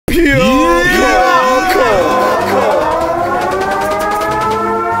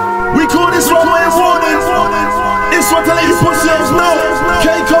pussies know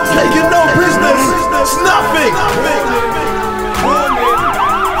KOKE taking no business. It's nothing.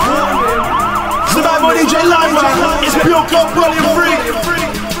 Survival DJ Lima. It's pure KOKE Vol.3.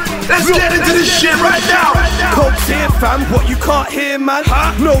 Let's get into this shit right now. Koke's here, fam, what you can't hear, man.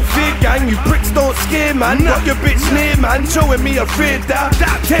 No fear, gang, you bricks don't scare, man. Got your bitch near, man, showing me a fear that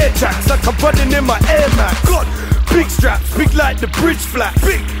tear tracks like I'm running in my Air Max. God, big straps, big like the bridge flat.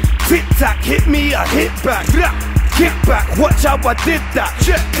 Big tic tac, hit me, I hit back. Kick back, watch how I did that.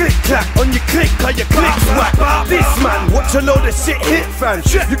 Click clack on your click, how your clicks whack. This man, watch a load of shit hit, fam.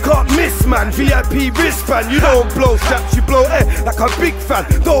 You can't miss, man. VIP wristband. You don't blow straps, you blow air like a big fan.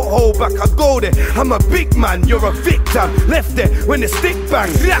 Don't hold back, I go there. I'm a big man, you're a victim. Left there when the stick bang.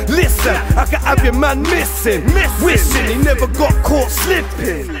 Listen, I can have your man missing. Wishing he never got caught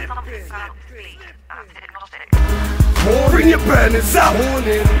slipping. Bring your burners out.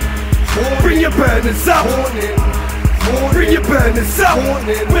 Bring your burners out. Bring your burners out.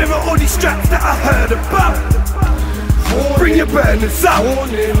 Where are all these straps that I heard about? Bring your burners out.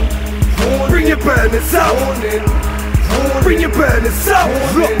 Bring your burners out. Bring your burners out.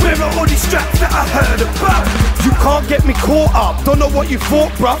 Look, where are all these straps that I heard about? You can't get me caught up, don't know what you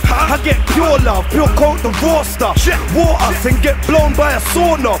thought, bruv. I get pure love, pure coat, the raw stuff. War us and get blown by a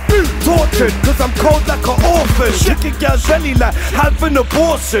sauna. Tortured, cause I'm cold like an orphan. Chicken girl's belly like have an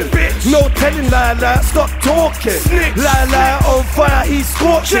abortion. No telling lie, stop talking. Lie, on fire, he's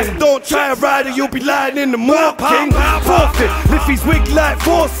scorching. Don't try a rider, you'll be lying in the morning. Forfeit, lift his wig like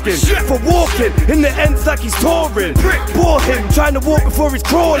foreskin. For walking, in the ends like he's touring. Bore him, trying to walk before he's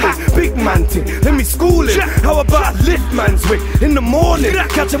crawling. Big man thing, let me school him. How about a lift man's wig in the morning?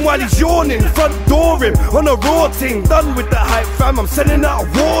 Catch him while he's yawning, front door him on a raw ting. Done with the hype, fam, I'm sending out a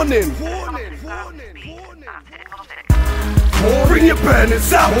warning. Bring your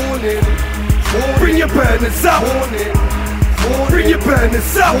burners out. Bring your burners out. Bring your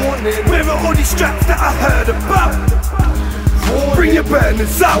burners out. Where are all these straps that I heard about? Bring your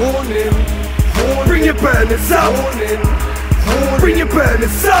burners out. Bring your burners out. Bring your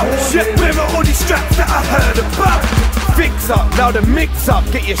burners out. Shit, where are all these straps that I heard about? Fix up, now the mix up,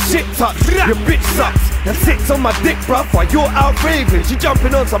 get your shit touched. Your bitch sucks and sits on my dick, bruv, while you're out raving. She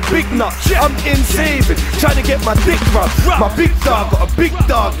jumping on some big nuts. I'm in saving, trying to get my dick rubbed. My big dog got a big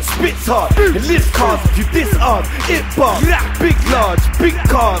dog that spits hard. It lifts cars if you disarm, it bars. Big large, big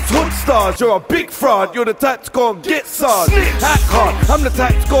cars, hood stars. You're a big fraud, you're the type to go and get SARS. Act hard, I'm the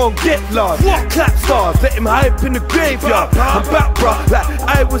type to go and get large. Clap stars, let him hype in the graveyard. I'm back, bruh, like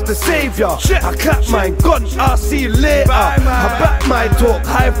I was the savior. I clap mine, gone, I'll see you later. I back my talk,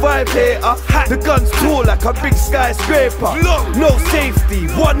 high five hater. The gun's tall like a big skyscraper. No safety,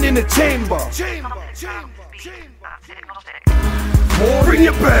 one in the chamber. Bring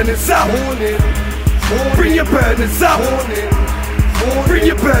your burners out. Bring your burners out. Bring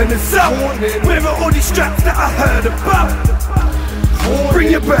your burners out. Where are all these straps that I heard about? Bring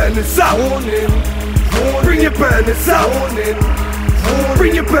your burners out. Bring your burners out.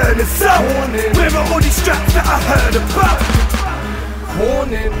 Bring your burners out. Where are all these straps that I heard about?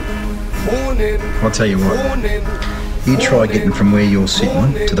 I'll tell you what, you try getting from where you're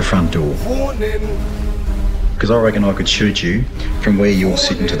sitting to the front door, because I reckon I could shoot you from where you're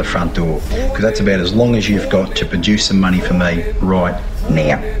sitting to the front door, because that's about as long as you've got to produce some money for me right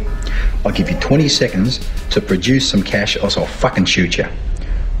now. I'll give you 20 seconds to produce some cash, or else I'll fucking shoot you.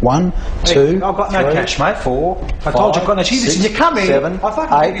 1, 2, I've got no 3, cash, mate. 4, 5, I told you I've got no 6, Listen, you come in, 7, I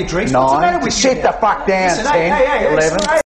fucking 8, give you drinks. 9, What's the matter with you? sit the fuck down, Listen, 10, hey, 11.